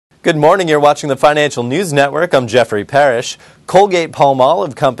Good morning. You're watching the Financial News Network. I'm Jeffrey Parrish. Colgate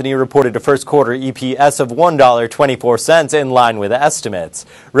Palmolive Company reported a first quarter EPS of $1.24 in line with estimates.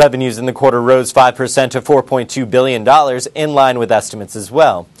 Revenues in the quarter rose 5% to $4.2 billion, in line with estimates as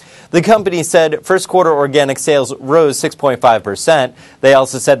well. The company said first quarter organic sales rose 6.5%. They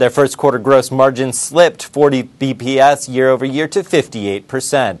also said their first quarter gross margin slipped 40 BPS year over year to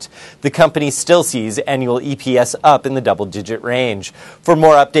 58%. The company still sees annual EPS up in the double-digit range. For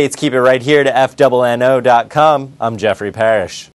more updates, keep it right here to FNNO.com. I'm Jeffrey Parrish.